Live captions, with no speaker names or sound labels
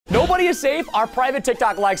Nobody is safe. Our private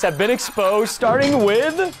TikTok likes have been exposed, starting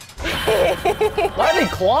with... Why are they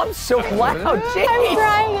clumps so loud, Jamie? I'm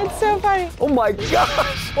crying, it's so funny. Oh my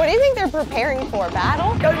gosh. What do you think they're preparing for,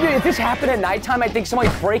 battle? If this happened at nighttime, I think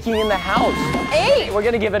somebody's breaking in the house. 8. We're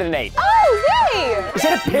gonna give it an 8. Oh, yay! Is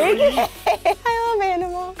that a pig? I love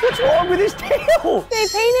animals. What's wrong with his tail? They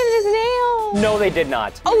painted his nails. No, they did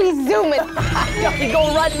not. Oh, he's zooming. He's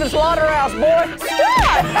going right to the slaughterhouse, boy.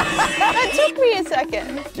 Stop! That took me a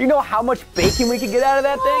second. Do you know how much bacon we could get out of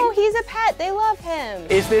that Oh, thing? he's a pet. They love him.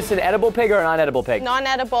 Is this an edible pig or a non-edible pig?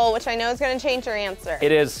 Non-edible, which I know is going to change your answer.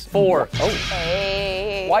 It is 4. Oh.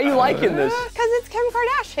 Hey. Why are you liking this? Because it's Kim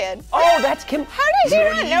Kardashian. Oh, that's Kim. How did you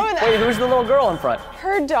not know that? Wait, who's the little girl in front?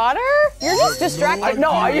 Her daughter? You're just distracted.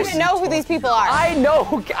 No, I don't even know who these people are. I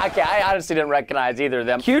know. Okay, I honestly didn't recognize either of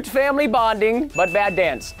them. Cute family bonding, but bad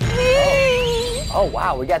dance. Oh,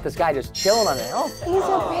 wow, we got this guy just chilling on an elephant. He's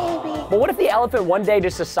a baby. But what if the elephant one day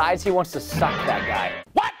just decides he wants to suck that guy?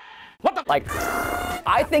 What? What the? Like,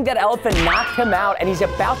 I think that elephant knocked him out and he's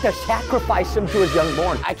about to sacrifice him to his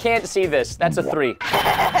youngborn. I can't see this. That's a 3.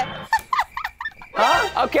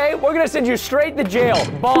 Huh? Okay, we're gonna send you straight to jail.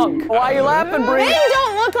 Bonk. Why are you laughing, Bree? Men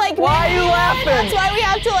don't look like me. Why are you laughing? That's why we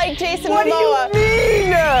have to like Jason What Momoa. do you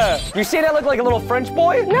mean? You see that look like a little French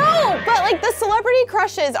boy? No, but like the celebrity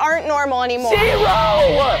crushes aren't normal anymore.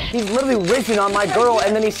 0! He's literally risen on my girl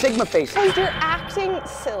and then he's Sigma faced. Because you're acting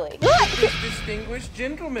silly. Look! Distinguished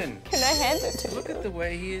gentleman. Can I hand it to you? Look at the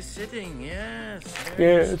way he is sitting, yes.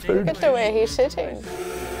 It's very Look at the way he's sitting.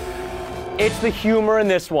 It's the humor in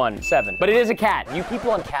this one, 7. But it is a cat. You people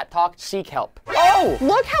on Cat Talk, seek help. Oh!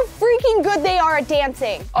 Look how freaking good they are at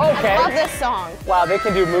dancing. Okay. I love this song. Wow, they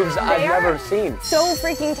can do moves I've They are never seen. So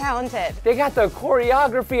freaking talented. They got the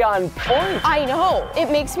choreography on point. I know. It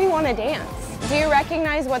makes me want to dance. Do you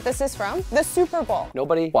recognize what this is from? The Super Bowl.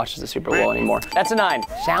 Nobody watches the Super Bowl anymore. That's a 9.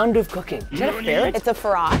 Sound of cooking. Is that a ferret? It's a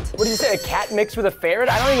ferret. What did you say, a cat mixed with a ferret?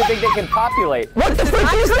 I don't even think they can populate. What the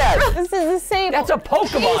frick is that? This is the same. That's a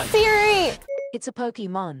Pokemon. Hey, Siri. It's a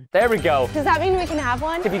Pokemon. There we go. Does that mean we can have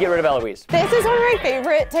one? If you get rid of Eloise. This is one of my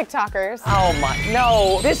favorite TikTokers. Oh my,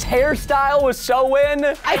 no. This hairstyle was so in.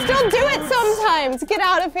 I still do it sometimes. Get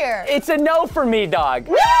out of here. It's a no for me, dog.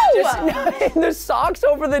 No! Just, the socks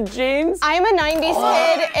over the jeans. I'm a 90s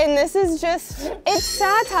kid, and this is just, it's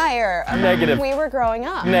satire. Negative. We were growing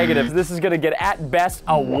up. Negative. This is gonna get at best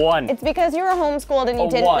a 1. It's because you were homeschooled and you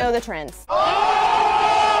didn't 1. know the trends.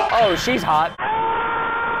 Oh, she's hot.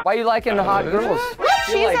 Why are you liking the hot girls? Look,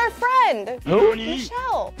 she's our friend. Who?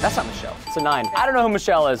 Michelle. That's not Michelle. It's a 9. I don't know who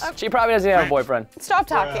Michelle is. She probably doesn't have a boyfriend. Stop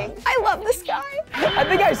talking. I love this guy. I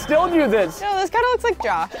think I still do this. No, this kind of looks like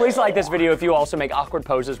Josh. Please like this video if you also make awkward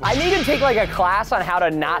poses. I need to take like a class on how to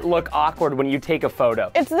not look awkward when you take a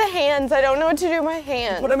photo. It's the hands. I don't know what to do with my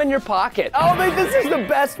hands. Put them in your pocket. Oh, this is the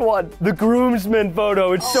best one. The groomsman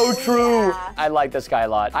photo. It's so true. Yeah. I like this guy a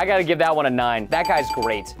lot. I gotta give that one a 9. That guy's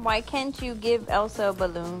great. Why can't you give Elsa a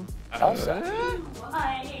balloon? Elsa.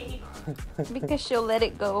 Why? Because she'll let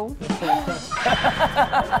it go. Isn't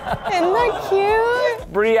that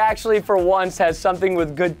cute? Bree actually, for once, has something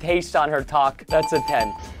with good taste on her talk. That's a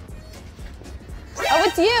 10. Oh,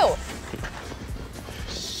 it's you.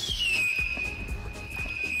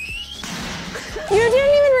 You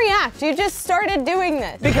didn't even react. You just started doing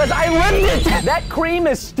this. Because I lived it. That cream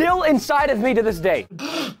is still inside of me to this day.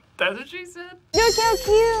 That's what she said? Look how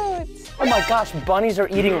cute. Oh my gosh, bunnies are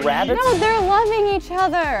eating rabbits? No, they're loving each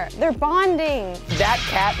other. They're bonding. That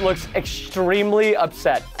cat looks extremely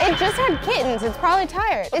upset. It just had kittens. It's probably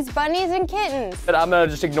tired. It's bunnies and kittens. But I'm gonna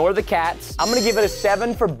just ignore the cats. I'm gonna give it a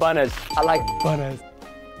 7 for bunnies. I like bunnies.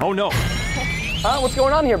 Oh no. Huh? What's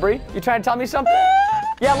going on here, Bree? You trying to tell me something?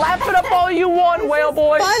 Yeah, laugh it up all you want, whale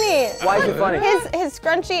boy. Funny. Why is it funny? His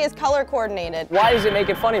scrunchie is color coordinated. Why does it make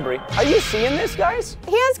it funny, Bree? Are you seeing this, guys?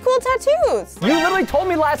 He has cool tattoos. You literally told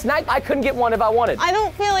me last night I couldn't get one if I wanted. I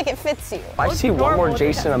don't feel like it fits you. If I see one more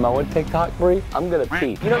Jason Momoa TikTok, Bree, I'm gonna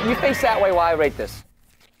pee. You know, you face that way while I rate this.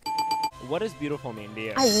 What does beautiful mean to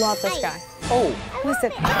you? I love this guy. Oh.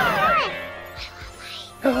 Listen.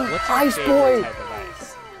 What's your Ice favorite boy. type of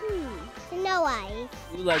ice? Snow ice.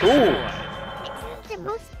 You like Ooh. snow ice. The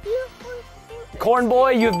most beautiful thing. Corn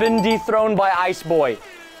boy, you've been dethroned by Ice boy.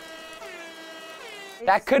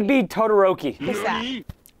 That could be Todoroki. What's that?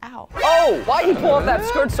 Ow. Oh, why you pull off that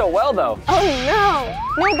skirt so well, though? Oh no.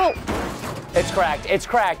 No, but It's cracked. It's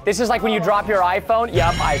cracked. This is like when you drop your iPhone.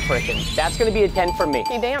 Yup, I freaking. That's gonna be a 10 from me.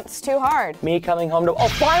 He danced too hard. Me coming home to. Oh,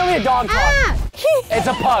 finally a dog talk. It's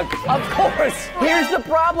a pug. Of course. Here's the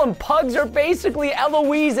problem. Pugs are basically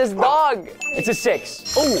Eloise's dog. It's a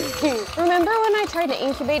 6. Ooh. Remember when I tried to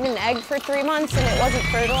incubate an egg for 3 months and it wasn't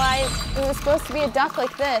fertilized? It was supposed to be a duck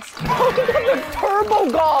like this. Oh, look at the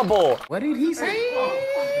turbo gobble. What did he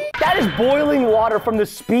say? That is boiling water from the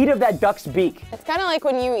speed of that duck's beak. It's kind of like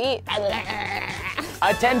when you eat.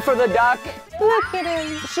 A 10 for the duck. Look at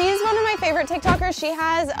him. She's one of my favorite TikTokers. She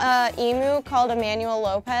has a emu called Emmanuel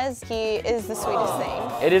Lopez. He is the sweetest thing.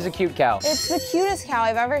 It is a cute cow. It's the cutest cow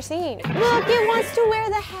I've ever seen. Look, it wants to wear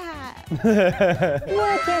the hat.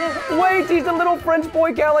 Look at it. Wait, he's a little French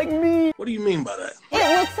boy cow like me. What do you mean by that?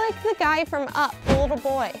 It looks like the guy from Up, the little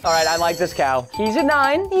boy. All right, I like this cow. He's a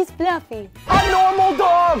 9. He's fluffy. A normal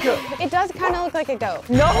dog. It does kind of look like a goat.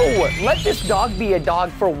 No, let this dog be a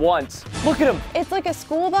dog for once. Look at him. It's like a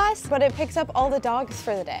school bus, but it picks up all the dogs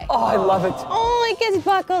for the day. Oh, I love it. Oh, it gets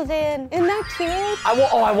buckled in. Isn't that cute?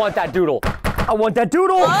 I want that doodle. I want that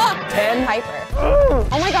doodle. 10. Piper. Oh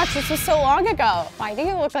my gosh, this was so long ago. Why do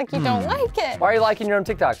you look like you don't like it? Why are you liking your own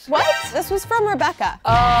TikToks? What? This was from Rebecca.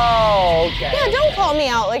 Oh, okay. Yeah, don't call me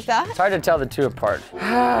out like that. It's hard to tell the two apart.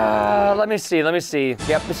 Let me see.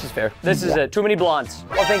 Yep, this is fair. This is it. Too many blondes.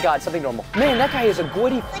 Oh, thank God, something normal. Man, that guy is a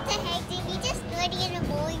goodie. What the heck? Did he just goody in a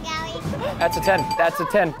bowling alley? That's a 10. That's a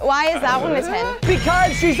 10. Why is that one a 10?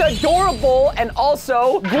 Because she's adorable and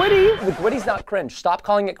also Gwitty. The Gwitty's not cringe. Stop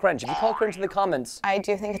calling it cringe. If you call it cringe in the comments. I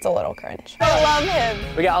do think it's a little cringe. I love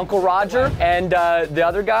him. We got Uncle Roger and the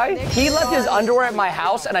other guy. He left his underwear at my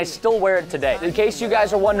house and I still wear it today. In case you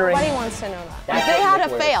guys are wondering. Buddy wants to know that. That's They what had Nick a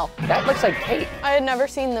wears. fail. That looks like Kate. I had never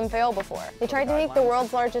seen them fail before. They tried to make the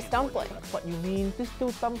world's largest dumpling. What you mean? This still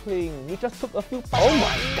dumpling. You just took a few. Oh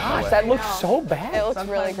my gosh, that looks so bad. It looks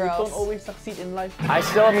really You don't gross. always succeed in life. I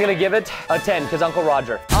still am gonna give it a 10 because Uncle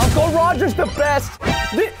Roger. Uncle Roger's the best.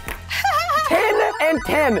 10 and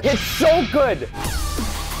 10. It's so good.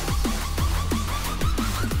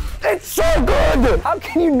 It's so good. How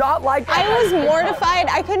can you not like that? I was mortified.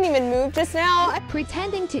 I couldn't even move just now.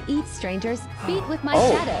 Pretending to eat strangers' feet with my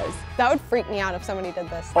Oh. shadows. That would freak me out if somebody did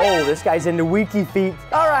this. Oh, this guy's into wiki feet.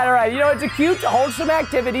 All right. You know, it's a cute, wholesome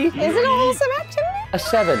activity. Is it a wholesome activity? A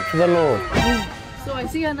 7 for the Lord. So I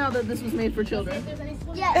see now that this was made for children.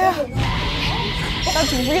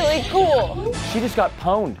 That's really cool. She just got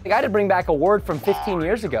pwned. I had to bring back a word from 15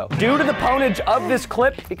 years ago. Due to the pwnage of this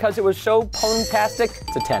clip, because it was so pwn-tastic,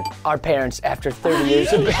 it's a 10. Our parents, after 30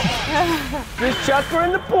 years of just chuck her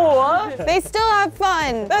in the pool, huh? They still have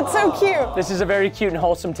fun. That's so cute. This is a very cute and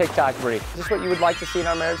wholesome TikTok, Brie. Is this what you would like to see in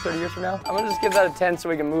our marriage 30 years from now? I'm gonna just give that a 10 so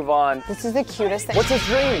we can move on. This is the cutest thing. What's his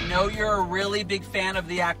dream? know you're a really big fan of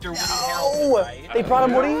the actor Woody Harrelson, Oh, right? they brought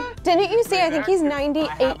him Woody? Didn't you see? I think he's 98.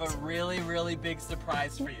 I have a really, really big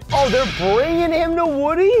surprise for you. Oh, they're bringing him to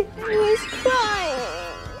Woody? He's crying.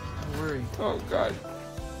 Oh, God.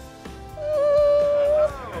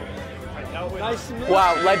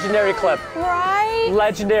 Wow, legendary clip. Right?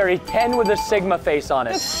 Legendary, 10 with a Sigma face on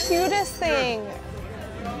it. The cutest thing.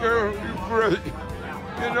 You're brilliant.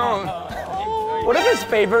 You know. What if his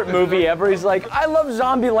favorite movie ever? He's like, I love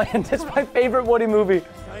Zombieland. It's my favorite Woody movie.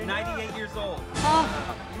 98 years old.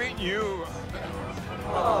 Meet you.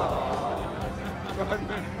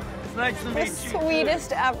 It's nice to The meet you.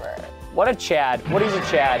 sweetest ever. What a Chad. Woody's a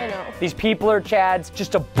Chad. I know. These people are Chads.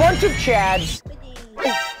 Just a bunch of Chads.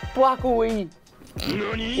 Block away.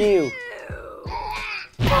 Ew.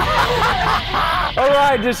 All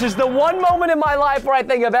right, this is the one moment in my life where I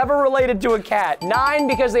think I've ever related to a cat. 9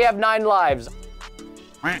 because they have 9 lives.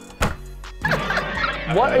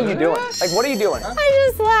 What are you doing? Like, what are you doing? I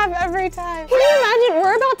just laugh every time. Can you imagine?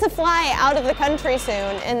 We're about to fly out of the country soon,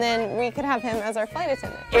 and then we could have him as our flight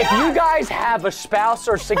attendant. If you guys have a spouse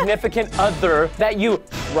or significant other that you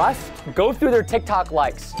trust, go through their TikTok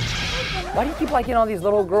likes. Why do you keep liking all these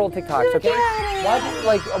little girl TikToks, okay? Why do you,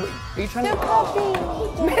 like, are you trying The to...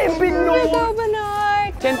 puppy. Maybe no. Little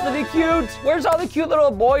Bernard. 10 for the cute. Where's all the cute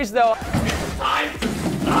little boys, though?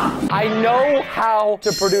 I know how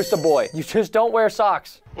to produce a boy. You just don't wear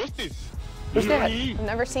socks. What's this? Who's that? I've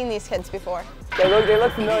never seen these kids before. They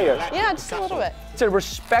look familiar. Yeah, just a little bit. It's a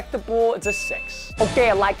respectable, it's a 6. Okay,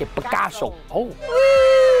 I like it. Picasso. Oh.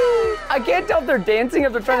 I can't tell if they're dancing,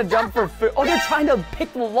 if they're trying to jump for food. Oh, they're trying to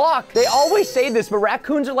pick the lock. They always say this, but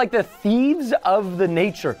raccoons are like the thieves of the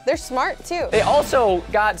nature. They're smart too. They also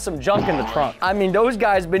got some junk in the trunk. I mean, those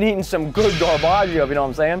guys been eating some good garbage, you know what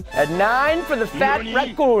I'm saying? At 9 for the fat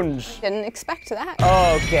raccoons. Didn't expect that.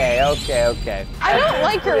 Okay. I don't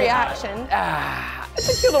like your reaction.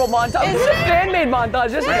 It's a cute little montage. It's a fan-made montage,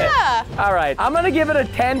 isn't it? Yeah. All right, I'm gonna give it a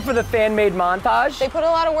 10 for the fan-made montage. They put a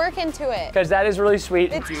lot of work into it. Because that is really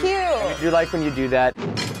sweet. It's cute. I do like when you do that.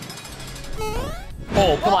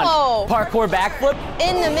 Oh, come Whoa. on. Parkour backflip.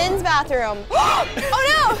 In the men's bathroom. Oh no!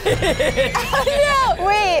 Oh no!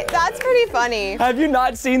 Wait, that's pretty funny. Have you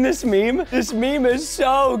not seen this meme? This meme is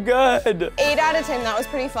so good. 8 out of 10, that was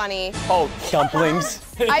pretty funny. Oh, dumplings.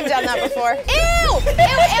 I've done that before. Ew!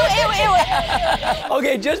 Ew, ew, ew, ew.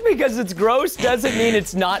 Okay, just because it's gross doesn't mean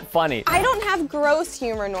it's not funny. I don't have gross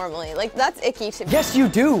humor normally. Like, that's icky to me. Yes, you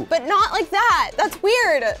do. But not like that. That's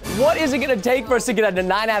weird. What is it gonna take for us to get a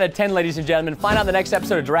 9 out of 10, ladies and gentlemen? Find out in the next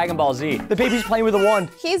episode of Dragon Ball Z. The baby's playing with a wand.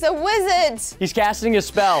 He's a wizard. He's casting a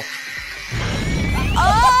spell.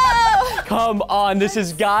 Oh! Come on, this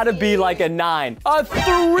has gotta be like a 9. A 3!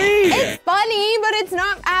 It's funny, but it's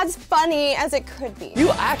not as funny as it could be.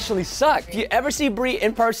 You actually suck. If you ever see Brie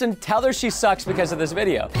in person, tell her she sucks because of this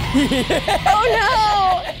video. Oh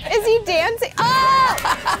no! Is he dancing?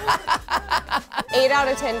 Ah! 8 out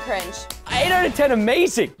of 10 cringe. 8 out of 10,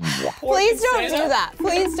 amazing. Please don't do that.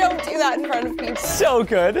 Please don't do that in front of people. So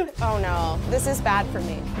good. Oh no, this is bad for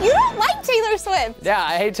me. You don't like Taylor Swift. Yeah,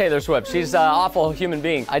 I hate Taylor Swift. She's an awful human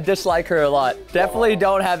being. I dislike her a lot. Definitely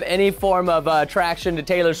don't have any form of attraction to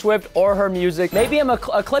Taylor Swift or her music. Maybe I'm a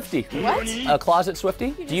Clifty. What? A closet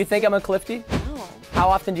Swifty? Do you think I'm a Clifty? No. How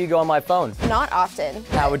often do you go on my phone? Not often.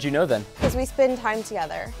 How would you know then? Because we spend time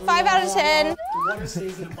together. 5 out of 10.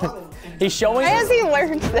 He's showing Why has he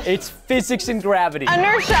learned this? it's physics and gravity.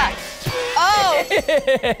 Inertia. Oh,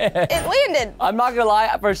 it landed. I'm not gonna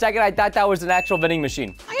lie, for a second I thought that was an actual vending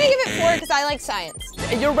machine. I'm gonna give it 4 because I like science.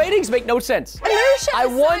 Your ratings make no sense. Inertia I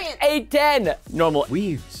is want science. a 10. Normal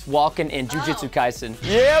weaves. Walking in Jujutsu Kaisen.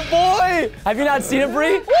 Yeah, boy! Have you not seen it,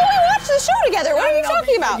 Brie? Well, we watched the show together. What are you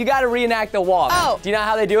talking about? You gotta reenact the walk. Oh. Do you know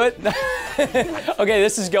how they do it? Okay,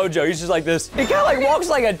 this is Gojo. He's just like this. He kinda like walks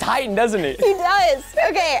like a titan, doesn't he? He does.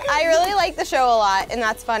 Okay, I really like the show a lot, and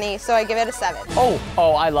that's funny, so I give it a 7. Oh,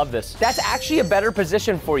 I love this. That's actually a better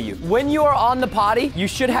position for you. When you are on the potty, you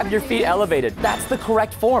should have your feet elevated. That's the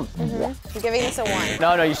correct form. I'm giving this a 1.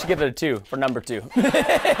 No, you should give it a 2 for number 2.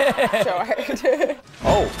 Sure.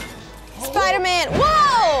 Oh. Spider-Man.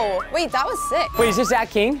 Whoa! Wait, that was sick. Wait, is this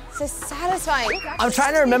Zach King? This is satisfying. I'm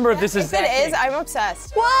trying to remember if this is If Zach it is, King. I'm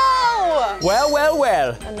obsessed. Whoa! Well.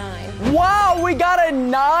 A 9. Wow, we got a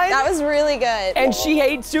 9? That was really good. And she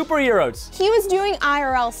hates superheroes. He was doing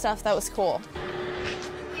IRL stuff that was cool.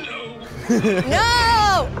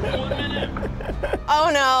 No! Oh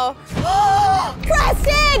no.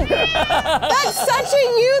 Preston! That's such a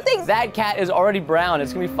you thing. That cat is already brown.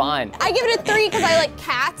 It's gonna be fine. I give it a 3 because I like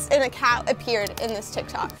cats, and a cat appeared in this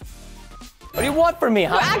TikTok. What do you want from me,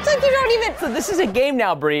 huh? Act like you don't even. So this is a game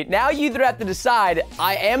now, Brie. Now you either have to decide,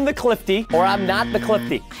 I am the Clifty or I'm not the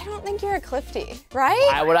Clifty. I don't think you're a Clifty, right?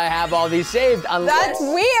 Why would I have all these saved unless... That's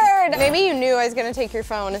weird. Maybe you knew I was gonna take your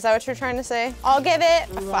phone. Is that what you're trying to say? I'll give it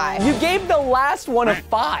a 5. You gave the last one a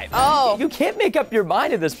 5. Oh. You can't make up your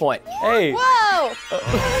mind at this point. Hey. Whoa!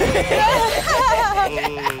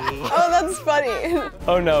 Oh, that's funny.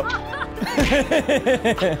 Oh no.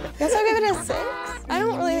 Guess I'll give it a 6. I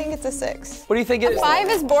don't really think it's a 6. What do you think it is? 5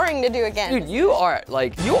 is boring to do again. Dude, you are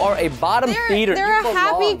a bottom feeder. They're You a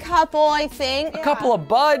happy belong. couple, I think. A couple of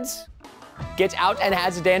buds. Gets out and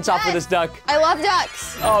has a dance off with his duck. I love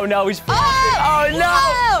ducks. Oh no, he's Oh, no!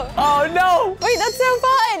 no! Oh no! Wait, that's so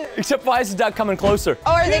fun. Except why is the duck coming closer?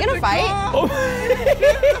 Oh, are they gonna fight? Oh.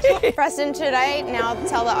 Preston, should I now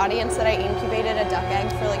tell the audience that I incubated a duck egg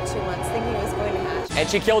for like 2 months thinking it was going to hatch? And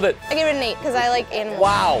she killed it. I gave it an 8 because I like animals.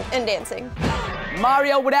 Wow. And dancing.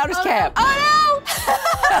 Mario without his cap. Oh no!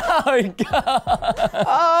 Oh my god.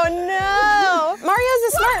 Oh no! Mario's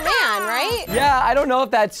a smart man, right? Yeah, I don't know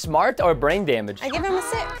if that's smart or brain damage. I give him a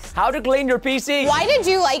 6. How to clean your PC? Why did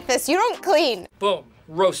you like this? You don't clean. Boom.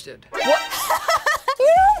 Roasted. What? You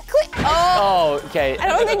don't clean. Oh, okay. I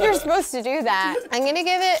don't think you're supposed to do that. I'm gonna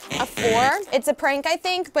give it a 4. It's a prank, I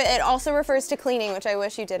think, but it also refers to cleaning, which I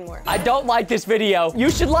wish you did more. I don't like this video.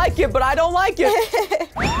 You should like it, but I don't like it.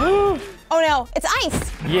 Oh no, it's ice.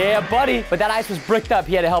 Yeah, buddy. But that ice was bricked up.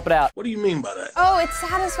 He had to help it out. What do you mean by that? Oh, it's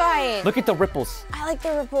satisfying. Look at the ripples. I like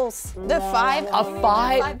the ripples. The 5. A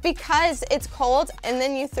 5? Because it's cold and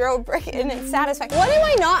then you throw a brick and it's satisfying. What am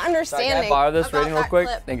I not understanding? Can I borrow this about rating real that quick?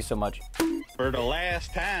 clip? Thank you so much. For the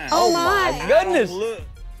last time. Oh my Goodness. Look,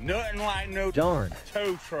 nothing like no Darn.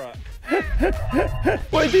 tow truck.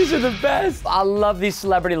 Wait, these are the best. I love these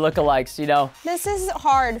celebrity lookalikes, you know? This is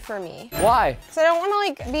hard for me. Why? Because I don't want to,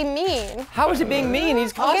 like, be mean. How is it being mean?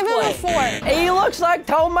 He's cosplaying. I'll give him a 4. He looks like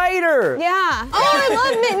Tomater. Yeah. Oh, I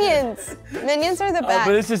love Minions. Minions are the best.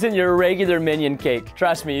 But this isn't your regular Minion cake.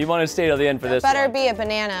 Trust me, you want to stay till the end for this Better one. be a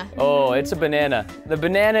banana. Oh, it's a banana. The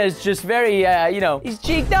banana is just very, you know, he's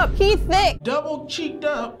cheeked up. He's thick. Double cheeked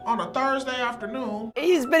up on a Thursday afternoon.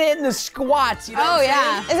 He's been hitting the squats, you know Oh, what I'm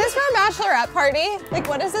yeah. saying? Is this for a bachelorette party? Like,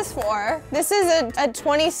 what is this for? This is a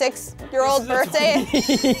 26-year-old birthday.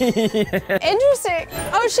 Interesting.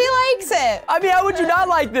 Oh, she likes it. I mean, how would you not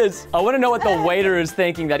like this? I want to know what the waiter is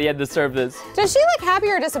thinking that he had to serve this. Does she look happy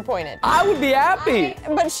or disappointed? I would be happy.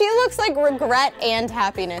 But she looks like regret and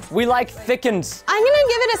happiness. We like thickens. I'm gonna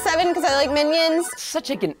give it a 7 because I like Minions. Such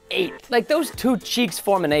like an 8. Like those two cheeks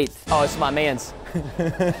form an 8. Oh, it's my man's.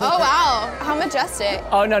 Oh, wow. How majestic.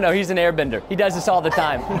 Oh, no, he's an airbender. He does this all the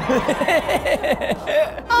time.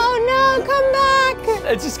 Oh, no, come back.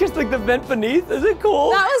 It's just because like the vent beneath, is it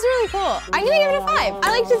cool? That was really cool. I'm gonna give it a 5.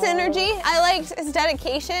 I liked his energy. I liked his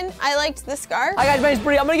dedication. I liked the scarf. Hi guys, my name's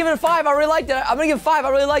Bree. I'm gonna give it a 5. I really liked it. I'm gonna give it a 5. I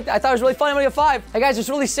really liked it. I thought it was really funny. I'm gonna give it a 5. Hey guys, it's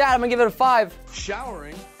really sad. I'm gonna give it a 5.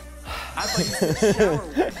 Showering? I thought you said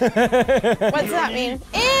showering. What's that mean?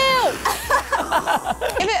 Ew!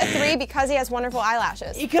 Give it a 3 because he has wonderful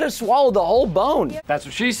eyelashes. He could have swallowed the whole bone. That's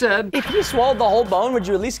what she said. If he swallowed the whole bone, would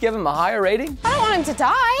you at least give him a higher rating? I don't want him to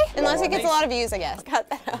die. Unless it gets a lot of views, I guess. Cut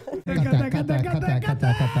that out. Cut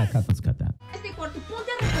that. Let's cut that.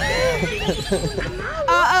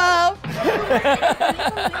 Uh-oh.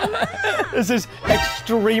 This is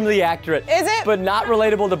extremely accurate. Is it? But not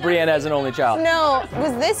relatable to Brianna as an only child. No,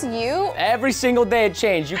 was this you? Every single day it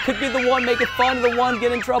changed. You could be the one making fun of the one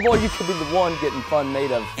getting in trouble, or you could be the one getting fun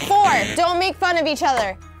made of. 4, don't make fun of each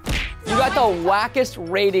other. You got the wackest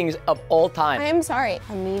ratings of all time. I am sorry.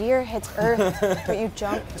 A meteor hits Earth, but you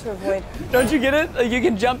jump to avoid. Don't you get it? Like you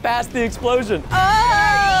can jump past the explosion.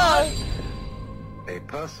 Oh! A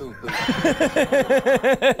person who has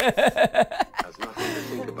nothing to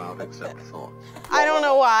think about except thought. I don't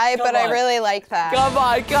know why, but on. I really like that. Come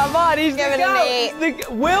on, he's Give the it guy. an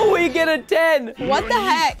 8. Will we get a 10? What the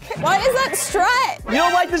heck? What is that strut? You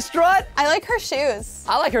don't like the strut? I like her shoes.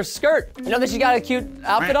 I like her skirt. You know that she got a cute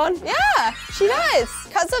outfit on? Yeah, she does.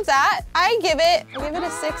 Because of that, I give it a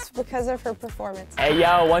 6 because of her performance. Hey,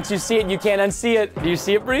 yo, once you see it, you can't unsee it. Do you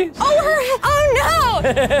see it, Bree? Oh no!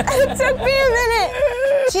 It took me a minute.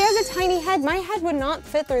 She has a tiny head. My head would not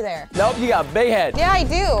fit through there. Nope, you got a big head. Yeah, I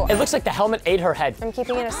do. It looks like the helmet ate her head. I'm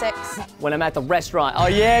keeping it a 6. When I'm at the restaurant. Oh,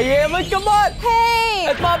 yeah, look, come on. Hey!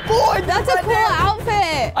 That's my boy. That's a cool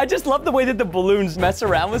outfit. I just love the way that the balloons mess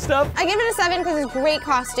around with stuff. I give it a 7 because it's a great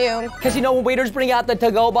costume. Because you know when waiters bring out the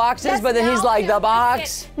to-go boxes, but then he's like, the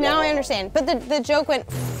box. Now I understand. But the joke went,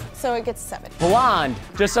 so it gets a 7. Blonde.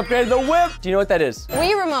 Just upgraded the whip. Do you know what that is?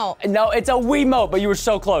 Wii remote. No, it's a Wiimote, but you were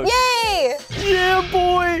so close. Yay! Yeah,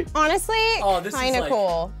 boy. Honestly, this is kind of like-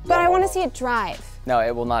 cool. But I want to see it drive. No,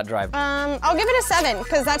 it will not drive. I'll give it a 7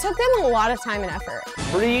 because that took them a lot of time and effort.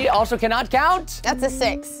 Bree also cannot count. That's a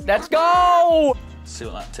 6. Let's go. See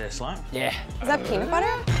what that tastes like. Yeah. Is that peanut butter?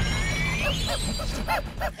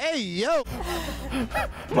 Hey, yo.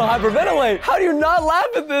 Well, hyperventilate. How do you not laugh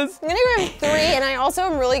at this? I'm gonna give it a 3, and I also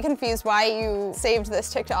am really confused why you saved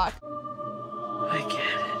this TikTok. I get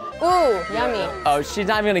it. Ooh, yummy. Oh, she's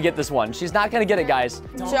not even gonna get this one. She's not gonna get it, guys.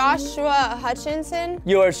 Joshua Hutchinson.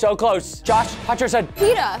 You are so close. Josh Hutcherson.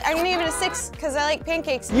 Pita. I'm gonna give it a 6 because I like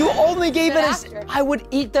pancakes. You only gave it Good a... actor. I would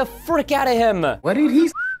eat the frick out of him. What did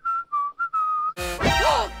he?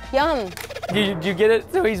 Yum. You get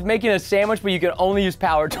it? So he's making a sandwich, but you can only use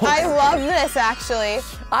power tools. I love this, actually.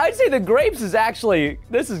 I'd say the grapes is actually,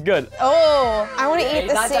 this is good. Oh, I want to eat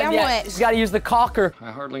the Not done yet. sandwich. He's gotta use the caulker.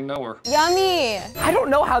 I hardly know her. Yummy. I don't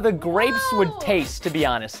know how the grapes would taste, to be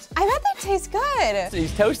honest. I bet they taste good.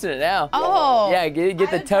 He's toasting it now. Oh. Yeah, get the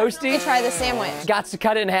Let toasty. me try the sandwich. Got to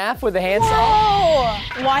cut it in half with a handsaw.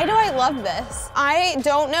 Oh, why do I love this? I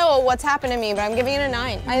don't know what's happened to me, but I'm giving it a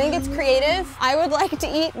 9. I think it's creative. I would like to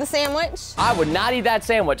eat the sandwich. I would not eat that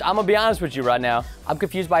sandwich. I'm gonna be honest with you right now. I'm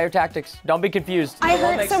confused by your tactics. Don't be confused. I It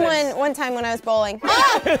won't hurt make someone sense. one time when I was bowling.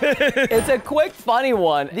 Ah! It's a quick, funny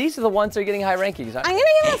one. These are the ones that are getting high rankings. I'm gonna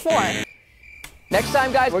give it a 4. Next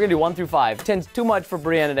time, guys, we're gonna do 1 through 5. 10's too much for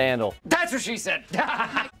Brianna to handle. That's what she said.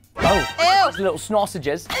 Oh, Ew. those little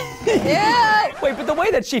snossages. Yeah. Wait, but the way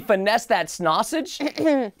that she finessed that snossage,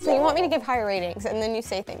 So you want me to give higher ratings, and then you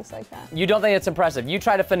say things like that. you don't think it's impressive. You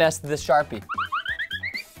try to finesse the Sharpie.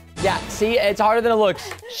 Yeah, see, it's harder than it looks.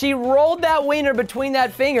 She rolled that wiener between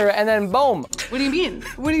that finger and then boom. What do you mean?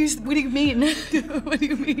 What do you mean? What do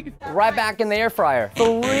you mean? Right back in the air fryer.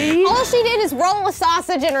 3. All she did is roll a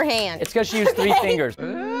sausage in her hand. It's because she used 3 fingers.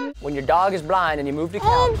 When your dog is blind and you move to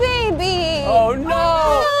count. Oh, baby. Oh,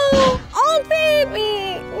 no. Oh,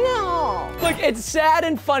 baby. No. Look, it's sad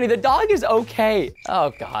and funny. The dog is okay.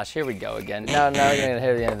 Oh gosh, here we go again. No, we're gonna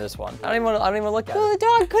hit the end of this one. I don't even want to look at Well, it. the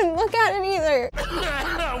dog couldn't look at it either.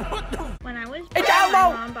 When I was It's born, my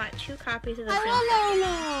Elmo! mom bought 2 copies of the I film. love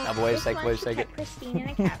Elmo. No, but wait a This second, one wait a she second. kept pristine in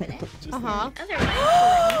a cabinet. Uh-huh. The other one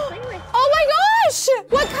she let me play with. Oh my gosh!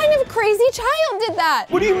 What kind of crazy child did that?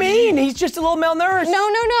 What do you mean? He's just a little malnourished. No.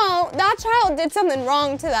 That child did something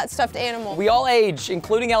wrong to that stuffed animal. We all age,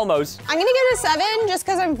 including Elmo's. I'm gonna give it a 7 just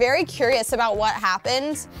because I'm very curious about what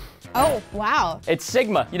happens. Oh, wow. It's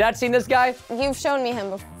Sigma. You not seen this guy? You've shown me him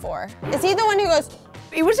before. Is he the one who goes,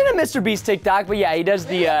 He was in a Mr. Beast TikTok, but yeah, he does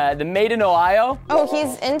the Made in Ohio. oh,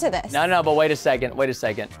 he's into this? No, but wait a second.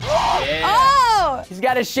 Yeah. Oh! He's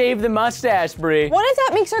got to shave the mustache, Brie. What if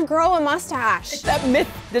that makes her grow a mustache? That myth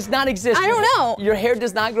does not exist. I don't know. Your hair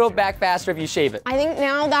does not grow back faster if you shave it. I think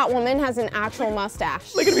now that woman has an actual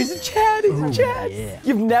mustache. Look at him, he's a Chad, Yeah.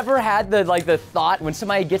 You've never had the thought when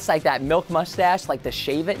somebody gets like that milk mustache, like to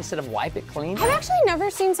shave it instead of wipe it clean? I've actually never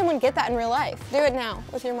seen someone get that in real life. Do it now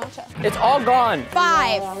with your matcha. It's all gone. 5.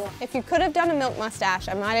 If you could have done a milk mustache,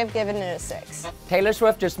 I might have given it a 6. Taylor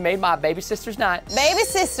Swift just made my baby sister's night. Baby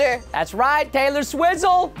sister. That's right, Taylor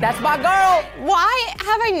Swizzle. That's my girl. Why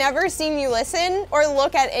have I never seen you listen or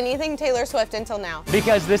look at anything Taylor Swift until now?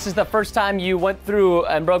 Because this is the first time you went through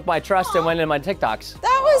and broke my trust and went into my TikToks.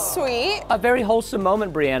 That was sweet. A very wholesome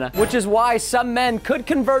moment, Brianna, which is why some men could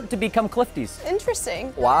convert to become Clifties.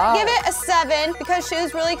 Interesting. Wow. Give it a 7 because she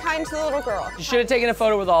was really kind to the little girl. You should have taken a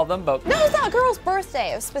photo with all of them, but... No, it's that girl's birthday.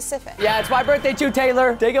 It was specific. Yeah, it's my birthday too,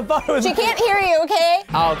 Taylor. Take a photo with She can't hear you, okay?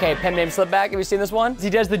 Oh, okay, pen name slip back. Have you seen this one? He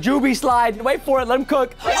does the Juby slide. Wait for it, let him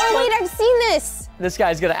cook. Oh, wait, I've seen this. This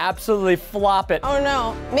guy's gonna absolutely flop it. Oh,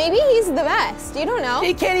 no. Maybe he's the best. You don't know.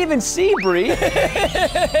 He can't even see, Brie.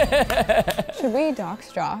 Should we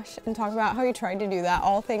dox Josh and talk about how he tried to do that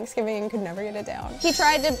all Thanksgiving and could never get it down? He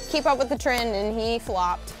tried to keep up with the trend and he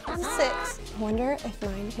flopped. 6. I wonder if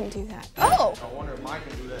mine can do that. Oh! I wonder if mine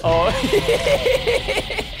can do that. Oh.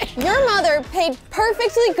 Your mother paid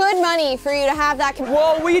perfectly good money for you to have that.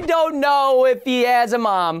 Well, we don't know if he has a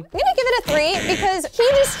mom. I'm gonna give it a 3 because he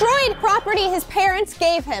destroyed property his parents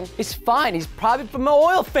gave him. He's fine. He's probably from an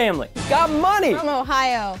oil family. He's got money. From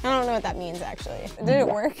Ohio. I don't know what that means, actually. Did it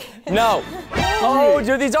work? No. Oh, do you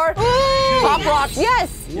know what these are? Pop rocks.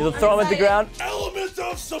 Yes. You'll throw them at the ground. Elements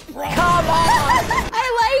of surprise. Come on. I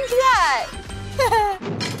like that.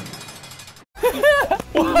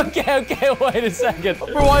 Okay, wait a second.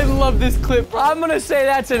 Bro, I love this clip. I'm gonna say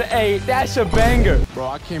that's an 8. That's a banger. Bro,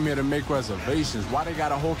 I came here to make reservations. Why they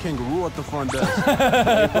got a whole kangaroo at the front desk?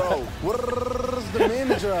 Hey, bro, where's the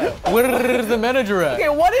manager at? Where's the manager at? Okay,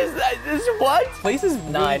 what is that? This what? Places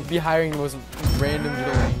 9. be hiring the most random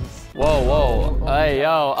little things. Whoa. Hey,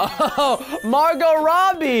 yo. Oh, Margot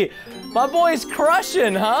Robbie. My boy's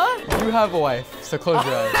crushing, huh? You have a wife, so close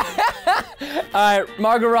your eyes. All right,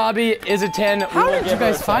 Margot Robbie is a 10. How did you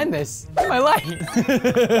guys find this? My life. You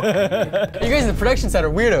guys in the production set are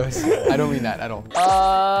weirdos. I don't mean that at all.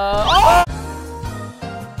 Oh!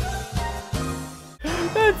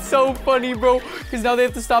 That's so funny, bro. Because now they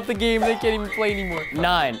have to stop the game. They can't even play anymore.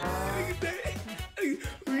 9.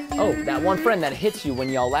 Oh, that one friend that hits you when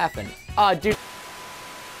y'all laughing. Ah, dude.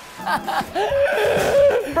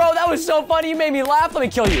 Bro, that was so funny. You made me laugh. Let me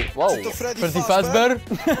kill you. Whoa. Freddy Fazbear?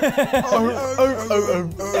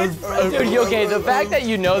 Dude, okay, the fact that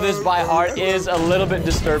you know this by heart is a little bit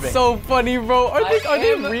disturbing. So funny, bro. Are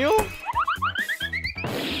they real?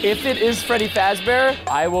 If it is Freddy Fazbear,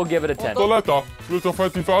 I will give it a 10. Freddy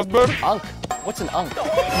Fazbear? Unk. What's an unk?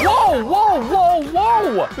 Whoa!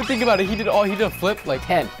 But think about it. He did a flip like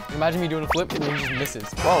 10. Imagine me doing a flip and then he just misses.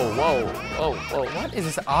 Whoa. What is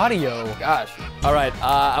this audio? Gosh. All right,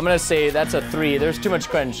 I'm gonna say that's a 3. There's too much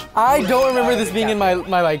cringe. I don't remember this being in my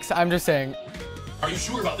likes. I'm just saying. Are you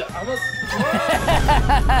sure about that?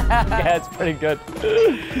 Yeah, it's pretty good.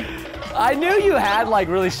 I knew you had like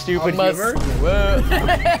really stupid humor.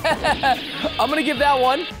 I'm gonna give that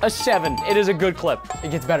one a 7. It is a good clip.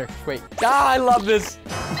 It gets better. Wait. Ah, I love this.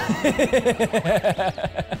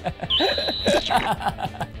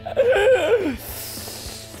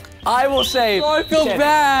 I will say. Oh, I feel 10.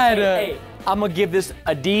 bad. Hey, I'm gonna give this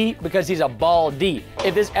a D because he's a ball D.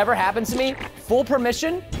 If this ever happens to me, full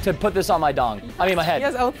permission to put this on my dong. I mean my head. He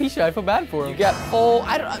has alopecia. I feel bad for him. You get full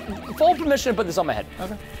permission to put this on my head.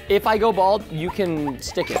 Okay. If I go bald, you can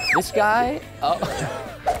stick it. This guy,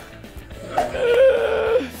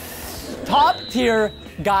 top tier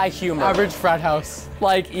guy humor. Average frat house.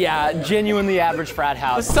 Like, yeah, genuinely average frat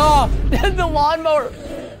house. The saw. The lawnmower.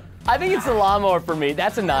 I think it's the lawnmower for me.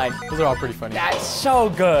 That's a 9. Those are all pretty funny. That's so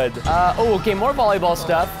good. Oh, okay, more volleyball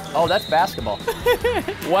stuff. Oh, that's basketball.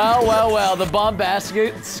 well, the bomb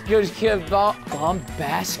basket, bomb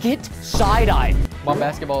basket, side-eye. Bomb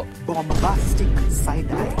basketball. Bombastic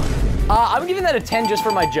side-eye. I'm giving that a 10 just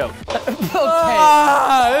for my joke. Okay.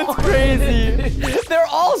 That's crazy. They're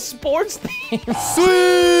all sports themes.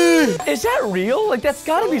 Sweet. Is that real? Like, that's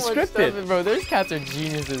gotta be scripted. Stuff, bro, those cats are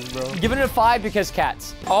geniuses, bro. Giving it a 5 because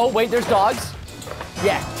cats. Oh, wait, there's dogs.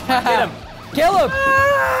 Yeah, get him. Kill him.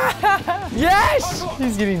 Yes.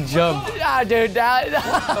 He's getting jumped. Ah, dude,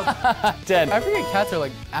 10. I forget cats are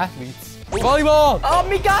like athletes. Volleyball! Oh,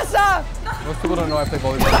 Mikasa! Most people don't know I play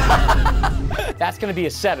volleyball. That's gonna be a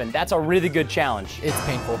 7. That's a really good challenge. It's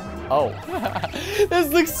painful. Oh. This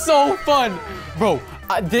looks so fun. Bro,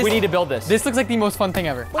 we need to build this. This looks like the most fun thing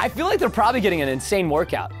ever. I feel like they're probably getting an insane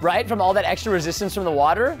workout, right? From all that extra resistance from the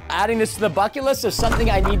water. Adding this to the bucket list is something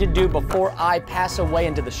I need to do before I pass away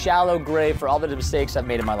into the shallow grave for all the mistakes I've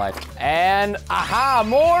made in my life. And, aha,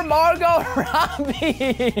 more Margot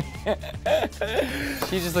Robbie.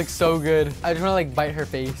 She just looks so good. I just wanna like bite her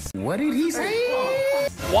face. What did he say?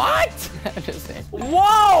 What? I'm just saying.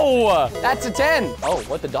 Whoa! That's a 10. Oh,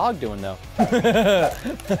 what the dog doing though?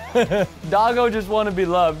 Doggo just want to be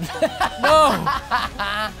loved. No!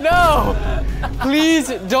 No! Please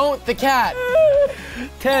don't the cat.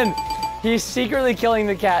 10. He's secretly killing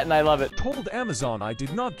the cat and I love it. Told Amazon I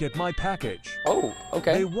did not get my package. Oh,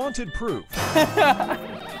 okay. They wanted proof.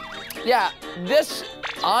 Yeah, this,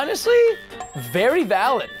 honestly, very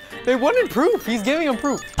valid. They wanted proof. He's giving them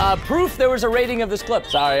proof. Proof there was a rating of this clip.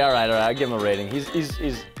 Sorry, all right, I'll give him a rating. He's,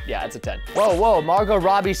 yeah, it's a 10. Whoa, Margot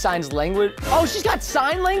Robbie signs language. Oh, she's got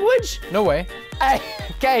sign language? No way.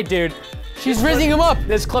 Okay, dude. She's rizzing him up.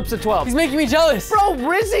 This clip's a 12. He's making me jealous. Bro,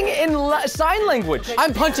 rizzing in sign language.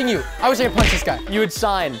 I'm punching you. I wish I could punch this guy. You would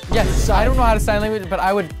sign. Yes, I don't know how to sign language, but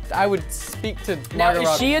I would speak to Margot Now, is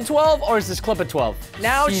Robbie. she a 12 or is this clip a 12?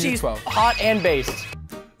 Now she's 12. hot and based.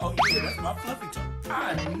 Oh, yeah, that's my fluffy tongue.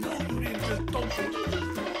 I know you didn't just throw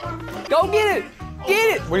it. Go get it.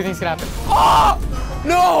 Get it. What do you think's gonna happen? Oh,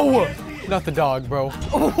 no. Not the dog, bro.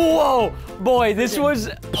 Whoa, boy, this was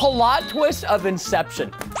plot twist of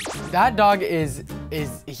Inception. That dog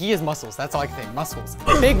he has muscles. That's all I can think, muscles.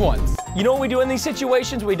 Big ones. You know what we do in these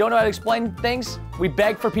situations? We don't know how to explain things. We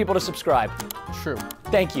beg for people to subscribe. True.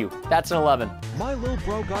 Thank you. That's an 11. My little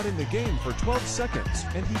bro got in the game for 12 seconds,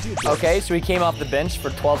 and he did this. Okay, so he came off the bench for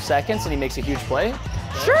 12 seconds and he makes a huge play.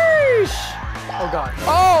 Sheesh! Oh, God.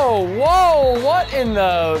 Oh, whoa, what in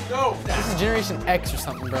the... No. This is Generation X or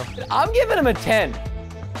something, bro. I'm giving him a 10.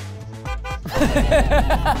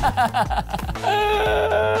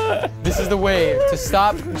 This is the way to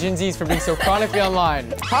stop Gen Zs from being so chronically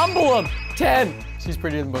online. Humble him. 10. She's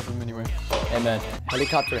prettier than both of them anyway. Amen.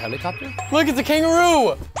 Helicopter. Look, it's a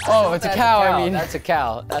kangaroo. Oh, it's a cow, I mean. That's a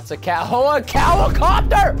cow. That's a cow. Oh, a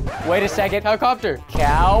cowocopter. Wait a second. Cowcopter.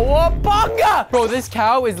 Cowabunga. Bro, this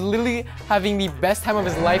cow is literally having the best time of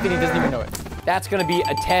his life and he doesn't even know it. That's gonna be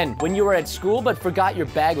a 10. When you were at school but forgot your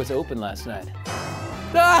bag was open last night.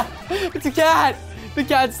 Ah, it's a cat. The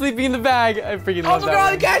cat's sleeping in the bag. I freaking love that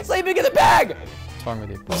one. The cat's sleeping in the bag. What's wrong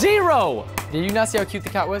with you? 0. Did you not see how cute the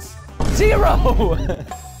cat was? 0.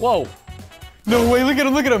 Whoa. No way, look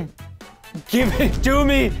at him. Give it to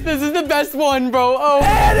me. This is the best one, bro. Oh.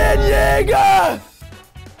 Eren Yeager.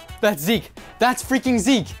 That's Zeke. That's freaking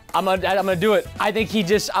Zeke. I'm gonna do it. I think he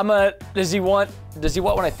just, does he want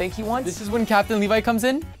what I think he wants? This is when Captain Levi comes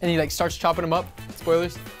in and he like starts chopping him up.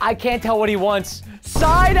 Spoilers. I can't tell what he wants.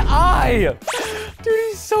 Side eye. Dude,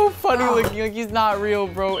 he's so funny looking. Like he's not real,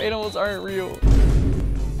 bro. Animals aren't real.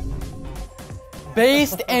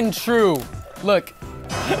 Based and true. Look.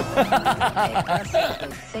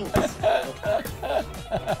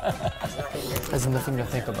 There's nothing to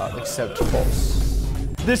think about except false.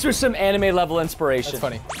 This was some anime level inspiration. That's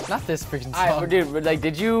funny. Not this freaking song. Dude, like,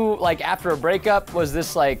 did you, like, after a breakup, was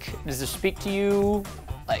this like, does this speak to you?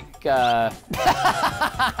 Like, That's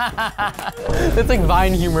like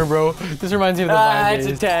Vine humor, bro. This reminds me of the Vine days.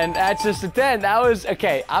 That's a 10. That's just a 10. That was,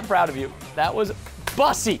 okay, I'm proud of you. That was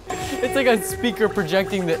bussy. It's like a speaker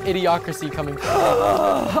projecting the idiocracy coming from.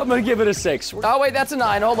 I'm gonna give it a 6. Oh, wait, that's a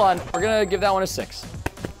 9. Hold on. We're gonna give that one a 6.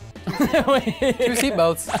 2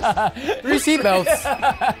 seatbelts. 3 seatbelts.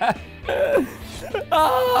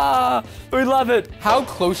 We love it. How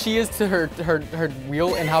close she is to her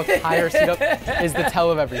wheel and how high her seat up is the tell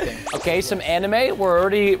of everything. Okay, some anime. We're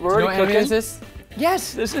already What anime cooking. is this?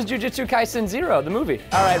 Yes, this is Jujutsu Kaisen 0, the movie.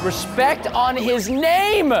 All right, respect on his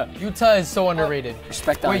name. Yuta is so underrated.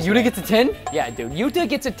 Respect on Wait, his Yuta name. gets a 10? Yeah, dude, Yuta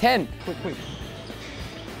gets a 10. Quick.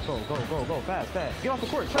 Go, fast. Get off the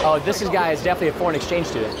court. Oh, this guy is definitely a foreign exchange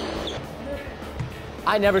student.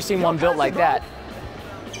 I never seen one built like that.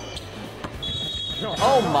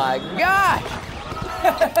 Oh my gosh!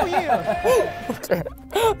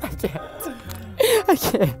 I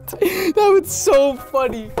can't. That was so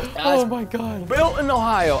funny. Oh my god. Built in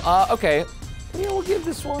Ohio. Okay. Yeah, we'll give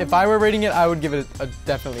this one. If I were rating it, I would give it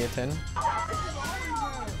definitely a 10.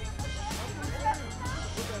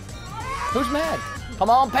 Who's mad? Come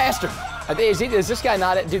on, Pastor. Is this guy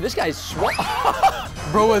not it? Dude, this guy's swole.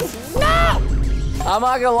 Bro was. No! I'm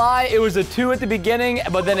not gonna lie, it was a 2 at the beginning,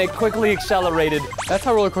 but then it quickly accelerated. That's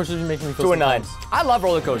how roller coasters are making me feel. To a 9. sometimes. I love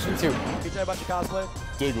roller coasters too. Can you tell about your cosplay?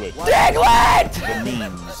 Diglett. Diglett! The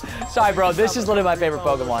memes. Sorry, bro, this is literally my favorite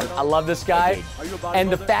Pokemon. I love this guy.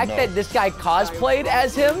 And the fact that this guy cosplayed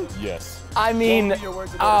as him, Yes. I mean,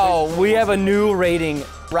 oh, we have a new rating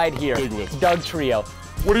right here. Diglett. Doug Trio.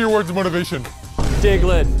 What are your words of motivation?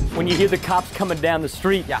 Diglett, when you hear the cops coming down the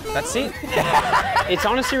street. Yeah, that's it. It's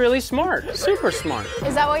honestly really smart. Super smart.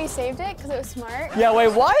 Is that why you saved it? Because it was smart? Yeah, wait,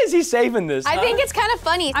 why is he saving this? I think it's kind of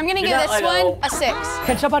funny. I'm gonna give Yeah, this I know. one a 6.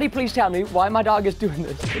 Can somebody please tell me why my dog is doing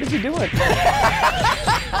this? What is he doing?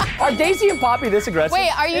 Are Daisy and Poppy this aggressive?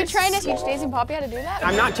 Wait, are you trying to teach Daisy and Poppy how to do that?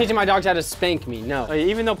 I'm not teaching my dogs how to spank me, no.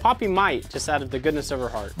 Even though Poppy might, just out of the goodness of her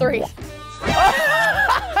heart. 3.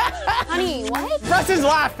 Honey, what? Preston's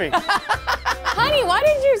laughing. Honey, why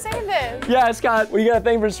did you say this? Yeah, Scott, you got a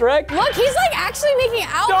thing for Shrek? Look, he's like actually making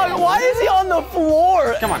out. Dog, why is he on the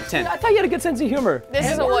floor? Come on, 10. I thought you had a good sense of humor. This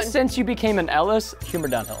is a Ever 1. Since you became an Ellis, humor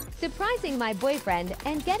downhill. Surprising my boyfriend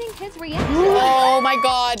and getting his reaction. Oh my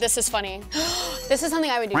god, this is funny. This is something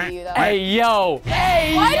I would do to you though. Hey, yo.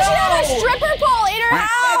 Hey, Why did she have a stripper pole in her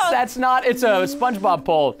house? That's not, it's a SpongeBob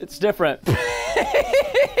pole. It's different.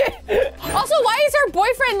 Also, why is her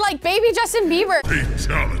boyfriend like baby Justin Bieber?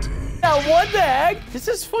 Fatality. Now, what the heck? This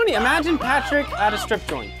is funny. Imagine Patrick at a strip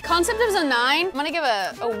joint. Concept is a 9. I'm gonna give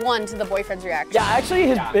a 1 to the boyfriend's reaction. Yeah, actually,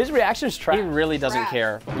 his reaction is trash. He really doesn't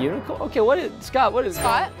care. Unicorn? Okay, what is, Scott, what is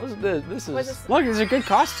Scott? What's this? This is. What's this? Look, these are good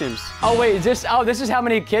costumes. Oh, wait, this is how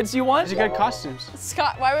many kids you want? These are good costumes.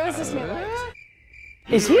 Scott, why was this new?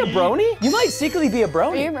 Is he a brony? You might secretly be a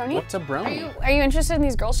brony. Are you a brony? What's a brony? Are you interested in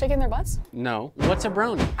these girls shaking their butts? No. What's a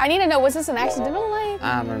brony? I need to know, was this an accidental like?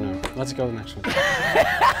 I don't know. Let's go to the next one.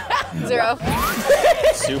 0.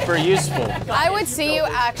 Super useful. I would see you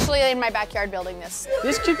actually in my backyard building this.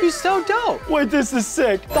 This could be so dope. Wait, this is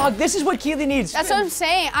sick. Dog, this is what Keely needs. That's what I'm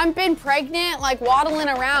saying. I've been pregnant, like waddling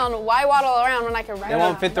around. Why waddle around when I can run? They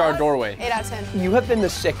won't fit through our doorway. 8 out of 10. You have been the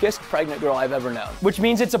sickest pregnant girl I've ever known, which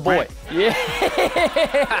means it's a boy. Yeah.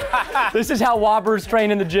 This is how Wobbers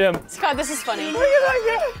train in the gym. Scott, this is funny.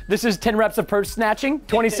 This is 10 reps of purse snatching,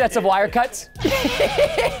 20 sets of wire cuts.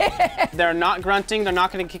 They're not grunting. They're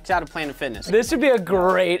not getting kicked out of Planet Fitness. This would be a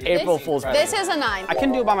great April Fool's prank. This is a 9. I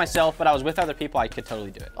couldn't do it by myself, but I was with other people. I could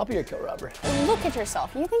totally do it. I'll be your co-robber. Look at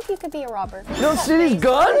yourself. You think you could be a robber? You don't see these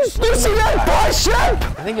guns? You see that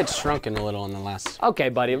bicep? I think it's shrunken a little in the last. Okay,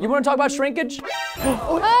 buddy. You want to talk about shrinkage?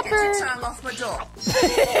 Upper.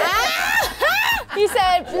 He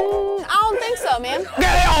said, I don't think so, man.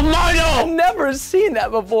 Get off my dome! I've never seen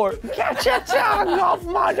that before. Get your tongue off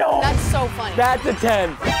my dome! That's so funny. That's a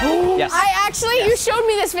 10. Yes. You showed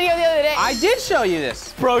me this video the other day. I did show you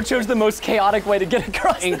this. Bro chose the most chaotic way to get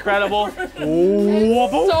across. Incredible.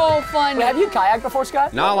 So funny. Wait, have you kayaked before,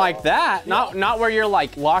 Scott? Not like that. Not where you're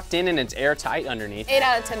like locked in and it's airtight underneath. 8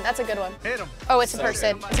 out of 10. That's a good one. Hit him. Oh, it's a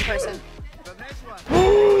person. It's a person.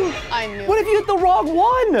 I knew. What if you hit the wrong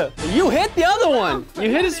one? You hit the other one. You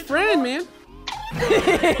hit his friend, man.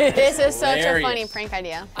 This is such a Hilarious. funny prank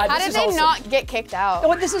idea. This How did is they wholesome. not get kicked out?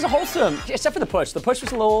 No, this is wholesome. Except for the push. The push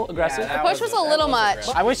was a little aggressive. Yeah, The push was a little much.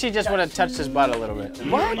 I wish he just would have touched his butt a little bit.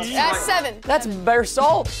 What? That's 7. That's bare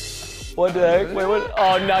salt. What the heck? Wait, what?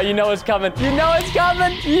 Oh no, you know it's coming. You know it's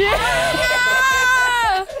coming. Yeah!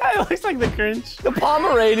 It looks like the cringe. The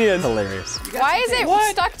Pomeranian. Hilarious. Why is it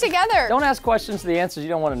stuck together? Don't ask questions to the answers you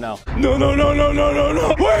don't want to know. No. Wait.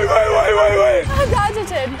 Oh, that's a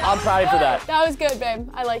 10. I'm proud of you for that. That was good, babe.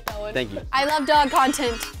 I like that one. Thank you. I love dog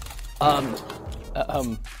content.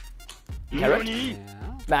 Carrot?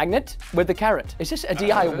 Magnet with the carrot. Is this a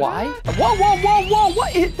DIY? Whoa,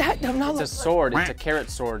 what is that? I'm not It's a sword. It's a carrot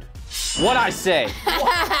sword. What'd I say?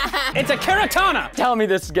 It's a keratana. Tell me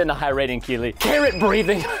this is getting a high rating, Keely. Carrot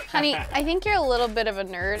breathing. Honey, I think you're a little bit of a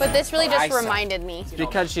nerd, but this really just reminded me. It's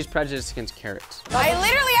because she's prejudiced against carrots. I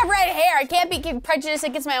literally have red hair. I can't be prejudiced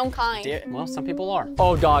against my own kind. Yeah, well, some people are.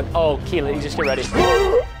 Oh, dog. Oh, Keely, just get ready.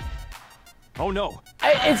 Oh no.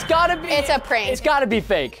 It's gotta be. It's a prank. It's gotta be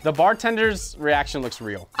fake. The bartender's reaction looks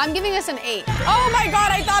real. I'm giving this an 8. Oh my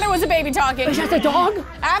God, I thought it was a baby talking. Is that the dog?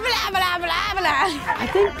 I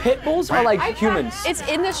think pit bulls are like humans. It's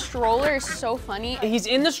in the stroller, it's so funny. He's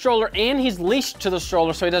in the stroller and he's leashed to the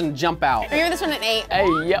stroller so he doesn't jump out. I give this one an 8. Hey,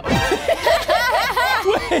 yeah.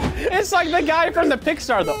 It's like the guy from the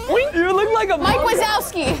Pixar, though. You look like a Mike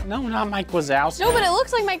Wazowski. No, not Mike Wazowski. No, but it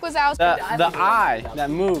looks like Mike Wazowski. The eye that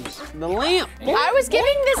moves. The lamp. I was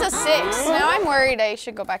giving this a 6. Now I'm worried I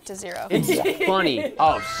should go back to 0. It's funny.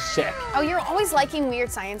 Oh, sick. Oh, you're always liking weird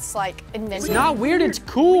science, like, inventions. It's not weird, it's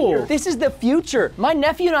cool. This is the future. My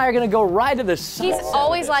nephew and I are gonna go right to the sun. He's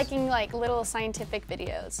always liking, like, little scientific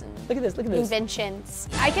videos. And look at this, look at this. Inventions.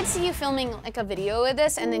 I could see you filming, like, a video of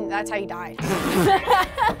this, and then that's how you died.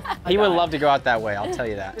 He would love to go out that way, I'll tell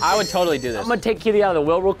you that. I would totally do this. I'm gonna take Keely out of the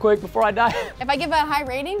will real quick before I die. If I give it a high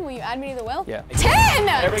rating, will you add me to the will? Yeah. 10!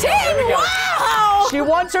 10! Wow! She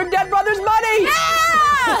wants her dead brother's money!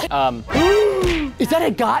 Yeah! Is that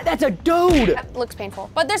a guy? That's a dude! That looks painful.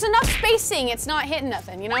 But there's enough spacing, it's not hitting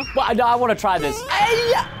nothing, you know? Well, I wanna try this.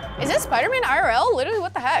 Is this Spider-Man IRL? Literally,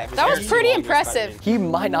 what the heck? That was pretty impressive. He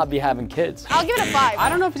might not be having kids. I'll give it a 5. I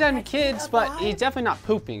don't know if he's having kids, but he's definitely not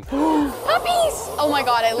pooping. Puppies! Oh my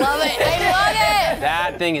God, I love it. I love it.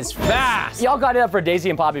 That thing is fast. Y'all got it up for a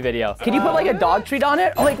Daisy and Poppy video. Can you put like a dog treat on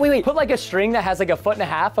it? Oh, like, wait. Put like a string that has like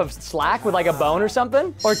 1.5 feet of slack with like a bone or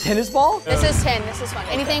something? Or a tennis ball? This is 10, this is fun.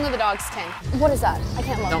 Anything with a dog's 10. What is that? I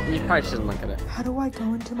can't look. No, you probably shouldn't look at it. How do I go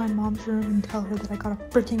into my mom's room and tell her that I got a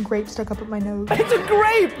freaking grape stuck up at my nose? It's a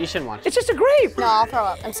grape! You shouldn't watch it. It's just a grape! No, I'll throw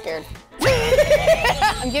up. I'm scared.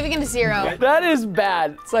 I'm giving it a 0. That is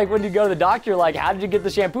bad. It's like when you go to the doctor, like, how did you get the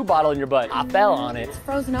shampoo bottle in your butt? I fell on it. It's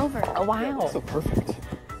frozen over. Oh, wow. So perfect.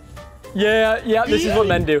 Yeah, this is what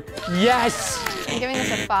men do. Yes! I'm giving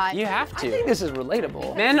this a 5. You have I to. think this is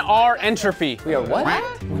relatable. Men are entropy. We are what?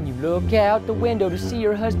 When you look out the window to see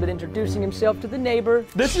your husband introducing himself to the neighbor.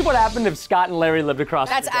 This is what happened if Scott and Larry lived across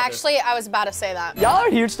That's from each other. actually, I was about to say that. Y'all are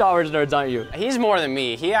huge Star Wars nerds, aren't you? He's more than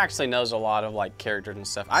me. He actually knows a lot of like characters and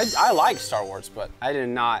stuff. I like Star Wars, but I did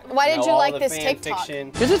not. Why did know you all like the this fan TikTok? fiction.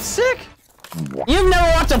 Because it's sick. You've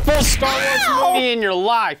never watched a full Star Wars movie in your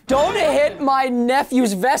life. Don't hit my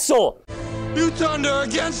nephew's vessel. You turned her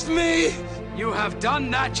against me? You have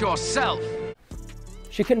done that yourself.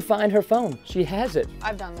 She couldn't find her phone. She has it.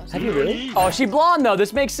 I've done those. Have you really? Oh, she blonde though.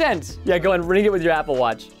 This makes sense. Yeah, go and ring it with your Apple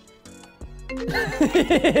Watch.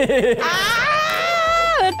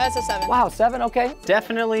 That's a 7. Wow, 7, okay.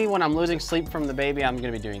 Definitely when I'm losing sleep from the baby, I'm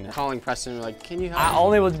gonna be doing this. Calling Preston like, can you help I me?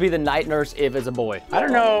 only would be the night nurse if it's a boy. I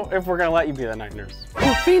don't know if we're gonna let you be the night nurse.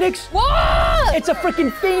 Oh, Phoenix. What? It's a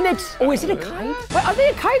freaking Phoenix. Oh, is it a kite? Wait, are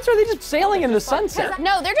they kites or are they just sailing in the sunset?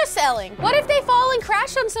 No, they're just sailing. What if they fall and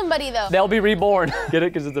crash on somebody though? They'll be reborn. Get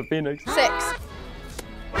it? Because it's a Phoenix. 6.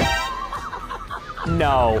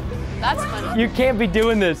 No. That's funny. You can't be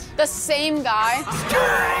doing this. The same guy.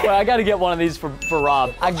 Well, I gotta get one of these for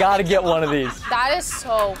Rob. I gotta get one of these. That is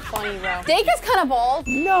so funny, bro. Dake is kind of bald.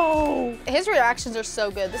 No. His reactions are so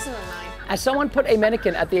good. This is a 9. As someone put a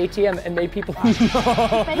mannequin at the ATM and made people.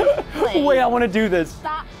 No. Wait, I want to do this.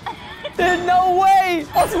 Stop. There's no way.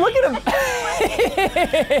 Also, look at him. The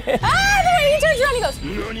way he turns around, he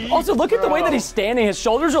goes. Also, look at the way that he's standing. His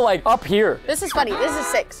shoulders are like up here. This is funny. This is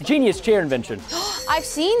 6. Genius chair invention. I've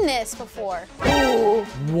seen this before. Oh,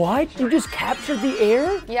 what? You just captured the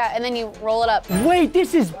air? Yeah, and then you roll it up. Wait,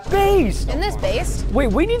 this is based. Isn't this based?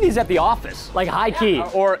 Wait, we need these at the office, like high key.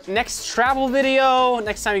 Or next travel video,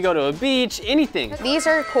 next time you go to a beach, anything. These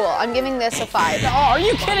are cool. I'm giving this a 5. Oh, are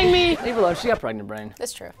you kidding me? Leave her alone. She got pregnant brain.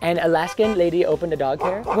 That's true. An Alaskan lady opened a dog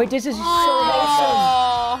hair. Wait, this is so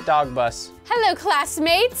awesome. Dog bus. Hello,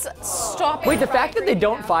 classmates. Stop it. Wait, the fact that they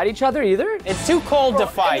don't fight each other either? It's too cold to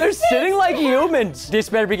fight. They're sitting like humans. This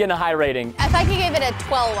better be getting a high rating. If I could give it a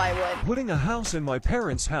 12, I would. Putting a house in my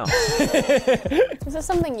parents' house. Is this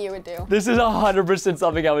something you would do? This is 100%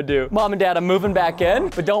 something I would do. Mom and Dad, I'm moving back in,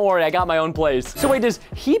 but don't worry, I got my own place. So wait, does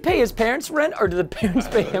he pay his parents rent or do the parents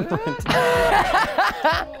pay him rent?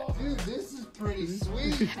 Dude, this is pretty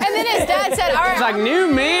sweet. And then his dad said, all right. It's like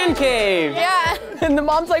new man cave. Yeah. And the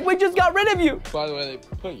mom's like, we just got rid of you. By the way, they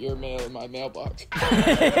put your mail in my mailbox.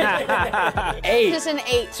 8. Just an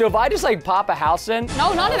 8. So if I just like pop a house in.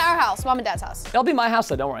 No, not in our house. Mom and Dad's house. That'll be my house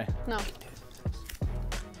though, don't worry. No.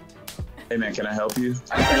 Hey man, can I help you?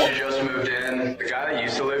 I actually just moved in. The guy that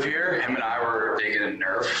used to live here, him and I were digging a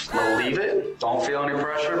Nerf. Believe it. Don't feel any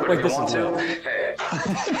pressure, but if you want to, hey.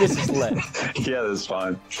 This is lit. Yeah, that's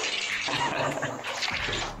fine.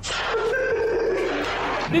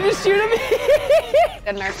 Did you shoot him?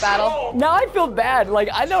 A Nerf battle. Now I feel bad. Like,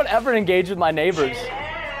 I don't ever engage with my neighbors.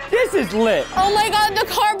 This is lit. Oh my God, the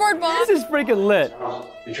cardboard box. This is freaking lit.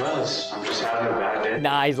 Because I'm just having a bad day.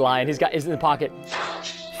 Nah, he's lying. He's in the pocket.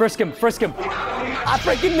 Frisk him, frisk him. I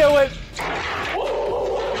freaking knew it.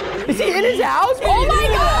 Is he in his house? Oh my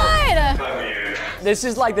God. This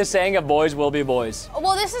is like the saying of boys will be boys.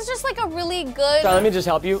 Well, this is just like a really good. So let me just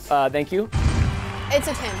help you. Thank you. It's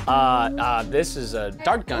a 10. This is a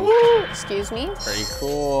dart gun. Excuse me? Pretty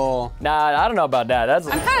cool. Nah, I don't know about that. I'm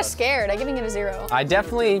kind of scared. I'm giving it a 0. I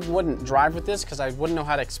definitely wouldn't drive with this because I wouldn't know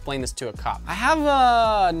how to explain this to a cop. I have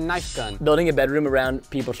a knife gun. Building a bedroom around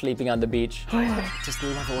people sleeping on the beach. Just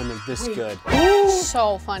love it when they're this good.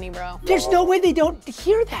 So funny, bro. There's no way they don't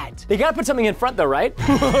hear that. They gotta put something in front though, right?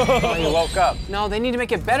 When you woke up. No, they need to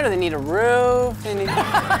make it better. They need a roof. They need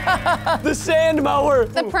the sand mower.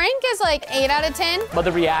 The prank is like 8 out of 10. But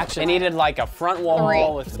the reaction. They needed like a front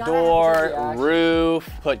wall with a door, roof,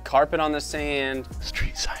 put carpet on the sand.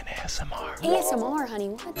 Street sign ASMR. ASMR, honey,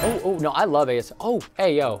 what? Oh, no, I love ASMR. Oh,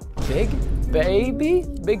 hey, yo. Big baby?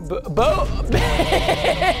 Big Big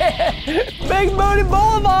Booty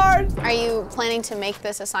Boulevard. Are you planning to make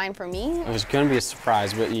this a sign for me? It was gonna be a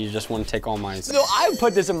surprise, but you just want to take all mine. No, I would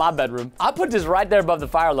put this in my bedroom. I put this right there above the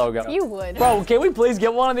fire logo. You would. Bro, can we please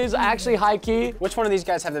get one of these actually high key? Which one of these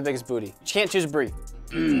guys have the biggest booty? You can't choose Brie.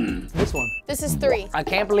 This one. This is 3. I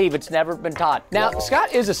can't believe it's never been taught. Now,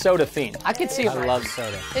 Scott is a soda fiend. I could see him. I love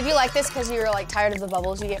soda. Did you like this because you were like tired of the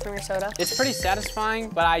bubbles you get from your soda? It's pretty satisfying,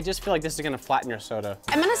 but I just feel like this is gonna flatten your soda.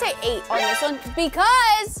 I'm gonna say 8 on this one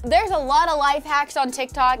because there's a lot of life hacks on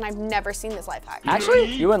TikTok and I've never seen this life hack.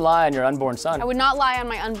 Actually, you wouldn't lie on your unborn son. I would not lie on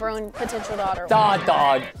my unborn potential daughter.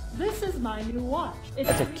 Dog. This is my new watch.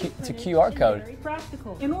 It's a QR code. Very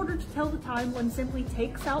practical. In order to tell the time, one simply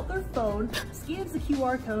takes out their phone, scans the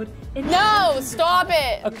QR code, and no, stop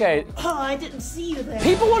it. Okay. Oh, I didn't see you there.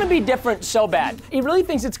 People want to be different so bad. He really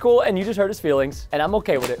thinks it's cool, and you just hurt his feelings, and I'm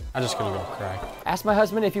okay with it. I'm just gonna go cry. Ask my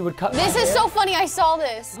husband if he would cut. This is so funny. I saw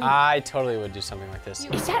this. I totally would do something like this.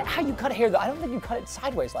 Is that how you cut hair though? I don't think you cut it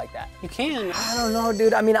sideways like that. You can. I don't know,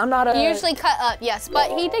 dude. I mean, I'm not a. You usually cut up, yes,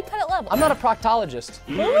 but he did cut it level. I'm not a proctologist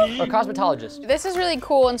or cosmetologist. This is really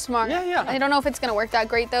cool and smart. Yeah. I don't know if it's gonna work that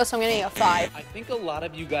great though, so I'm getting a 5. I think a lot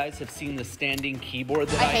of you guys have seen the standing keyboard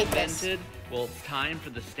that I invented. Well, it's time for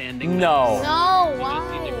the standing mouse. No, You why?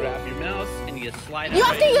 just need to grab your mouse and you slide it You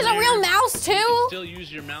have to right use in a real there. mouse too? You still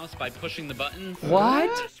use your mouse by pushing the buttons.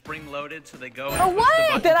 What? They're spring-loaded, so they go. For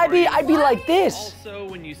what? Then I'd be like this. Also,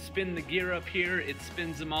 when you spin the gear up here, it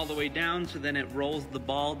spins them all the way down, so then it rolls the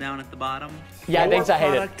ball down at the bottom. Yeah, thanks. I hate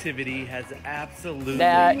it. Productivity has absolutely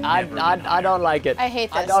Nah, never been I don't like it. I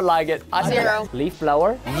hate this. I don't like it. 0. Leaf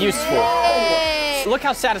blower. Useful. Hey. Look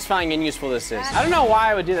how satisfying and useful this is. I don't know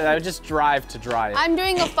why I would do that. I would just drive to dry it. I'm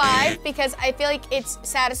doing a 5 because I feel like it's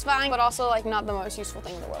satisfying, but also like not the most useful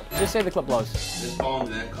thing in the world. Just say the clip blows. Just fall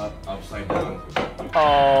into that cup upside down.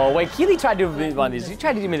 Oh, wait, Keely tried to do one of these. You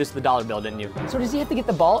tried to give me this with the dollar bill, didn't you? So does he have to get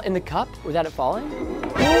the ball in the cup without it falling?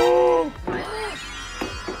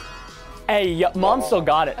 Hey, Mom still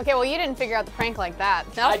got it. Okay, well you didn't figure out the prank like that.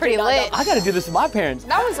 That was pretty lit. I gotta do this with my parents.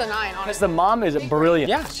 That was a 9, Because honestly. the mom is brilliant.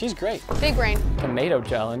 Yeah, she's great. Big brain. Tomato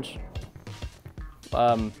challenge.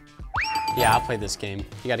 Yeah, I'll play this game.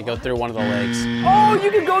 You gotta go through one of the legs. Oh,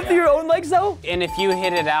 you can go through your own legs though? And if you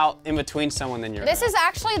hit it out in between someone, then you're This is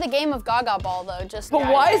actually the game of Gaga Ball though, just. But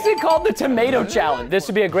why is it called the tomato challenge? This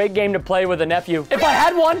would be a great game to play with a nephew. If I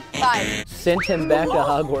had one. 5. Sent him back to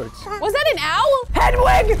Hogwarts. Was that an owl?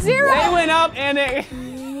 Hedwig! 0. They went up and it...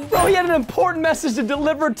 Bro, he had an important message to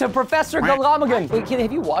deliver to Professor Galamagan. Wait, Keely,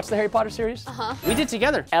 have you watched the Harry Potter series? Uh-huh. We did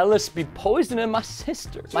together. Ellis be poisoning my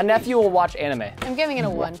sister. My nephew will watch anime. I'm giving it a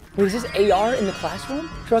 1. Wait, is this AR in the classroom?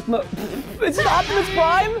 Truck mode. Is this Optimus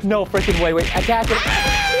Prime? No freaking way. Wait, attack it.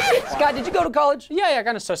 Scott, did you go to college? Yeah, I got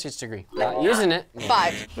an associate's degree. Not using it.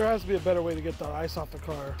 5. There has to be a better way to get the ice off the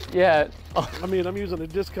car. Yeah. I mean, I'm using a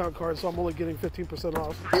discount card, so I'm only getting 15%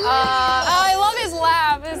 off. I love his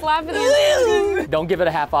laugh. His laugh is. Don't give it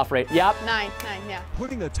a half off rate. Yep. 9, yeah.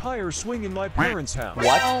 Putting a tire swing in my parents' house.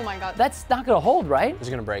 What? Oh my God. That's not gonna hold, right? It's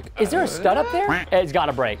gonna break. Is there a stud up there? It's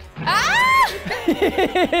gotta break. Ah!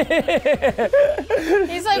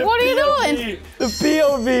 He's like, what are you doing? The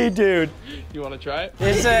POV, dude. You want to try it?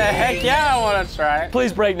 It's a heck yeah, I want to try it.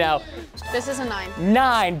 Please break now. This is a 9.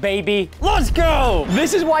 9, baby. Let's go.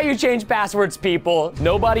 This is why you change passwords, people.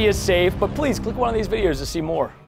 Nobody is safe, but please click one of these videos to see more.